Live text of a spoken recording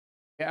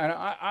And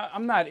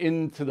I'm not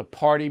into the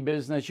party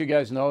business. You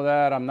guys know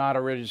that. I'm not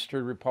a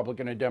registered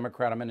Republican or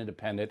Democrat. I'm an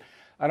independent.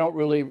 I don't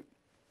really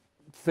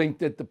think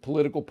that the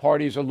political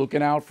parties are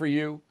looking out for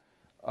you.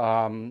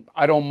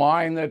 I don't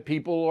mind that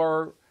people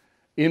are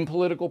in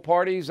political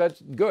parties.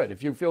 That's good.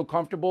 If you feel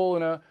comfortable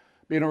in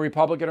being a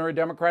Republican or a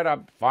Democrat,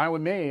 I'm fine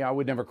with me. I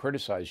would never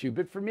criticize you.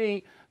 But for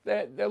me,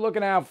 they're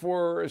looking out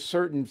for a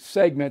certain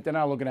segment. They're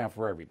not looking out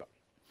for everybody.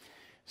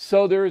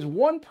 So there is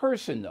one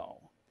person, though,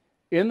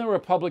 in the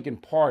Republican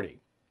Party,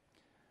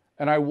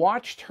 and I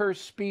watched her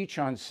speech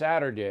on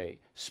Saturday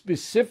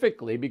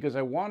specifically because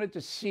I wanted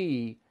to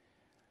see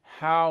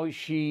how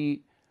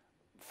she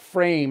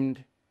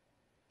framed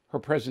her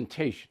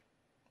presentation.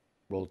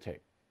 Roll the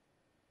tape.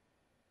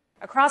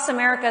 Across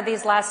America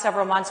these last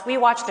several months, we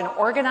watched an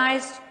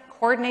organized,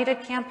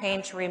 coordinated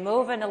campaign to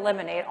remove and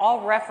eliminate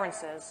all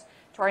references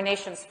to our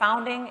nation's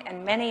founding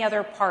and many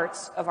other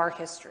parts of our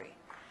history.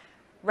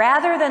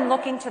 Rather than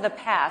looking to the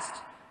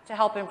past to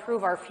help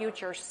improve our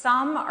future,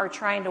 some are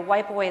trying to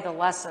wipe away the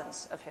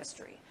lessons of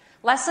history,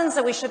 lessons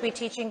that we should be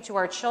teaching to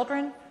our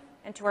children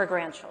and to our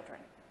grandchildren.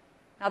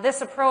 Now,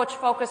 this approach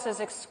focuses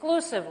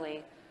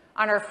exclusively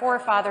on our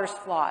forefathers'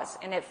 flaws,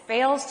 and it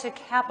fails to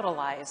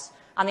capitalize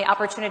on the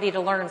opportunity to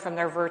learn from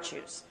their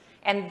virtues,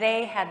 and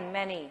they had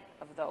many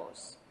of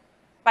those.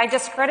 By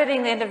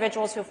discrediting the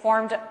individuals who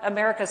formed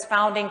America's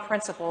founding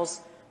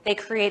principles, they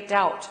create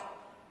doubt,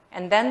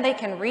 and then they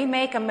can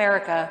remake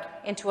America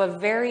into a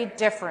very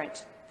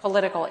different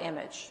political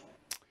image.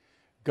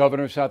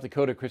 Governor of South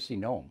Dakota, Kristi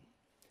Noem.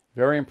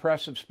 Very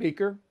impressive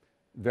speaker,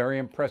 very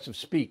impressive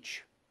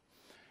speech.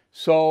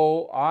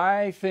 So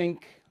I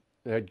think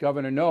that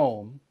Governor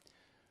Noem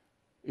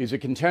is a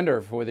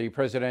contender for the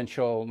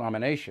presidential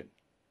nomination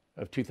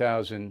of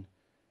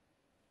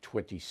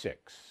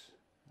 2026.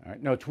 All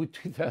right, no,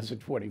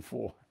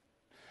 2024.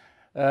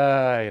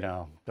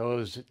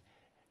 Those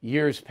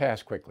years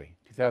pass quickly.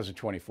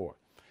 2024.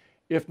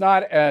 If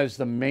not as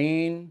the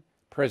main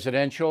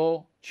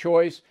presidential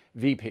choice,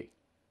 VP.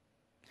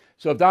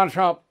 So if Donald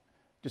Trump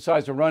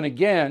decides to run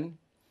again,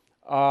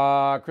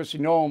 Kristi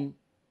Noem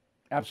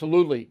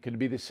absolutely could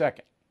be the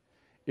second.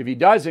 If he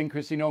doesn't,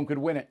 Kristi Noem could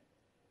win it.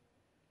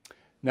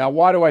 Now,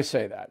 why do I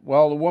say that?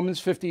 Well, the woman's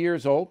 50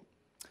 years old.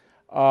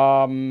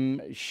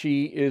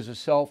 She is a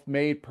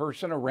self-made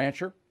person, a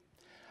rancher.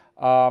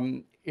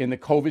 In the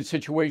COVID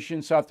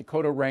situation, South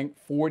Dakota ranked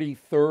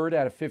 43rd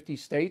out of 50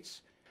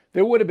 states.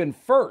 They would have been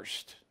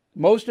first,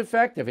 most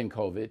effective in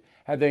COVID,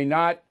 had they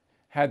not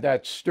had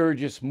that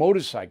Sturgis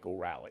motorcycle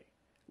rally,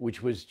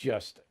 which was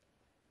just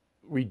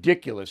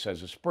ridiculous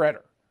as a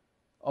spreader.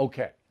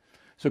 Okay,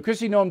 so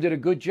Kristi Noem did a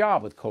good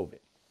job with COVID,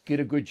 did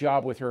a good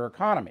job with her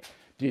economy,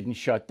 didn't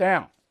shut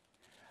down.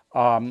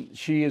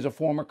 She is a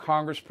former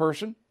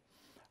congressperson,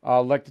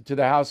 elected to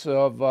the House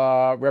of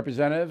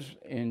Representatives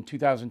in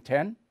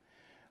 2010,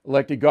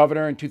 elected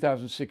governor in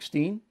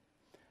 2016.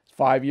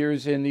 5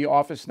 years in the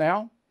office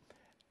now,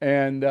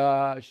 and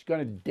she's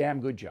done a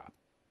damn good job.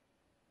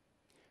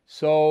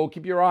 So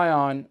keep your eye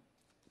on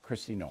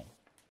Kristi Noem.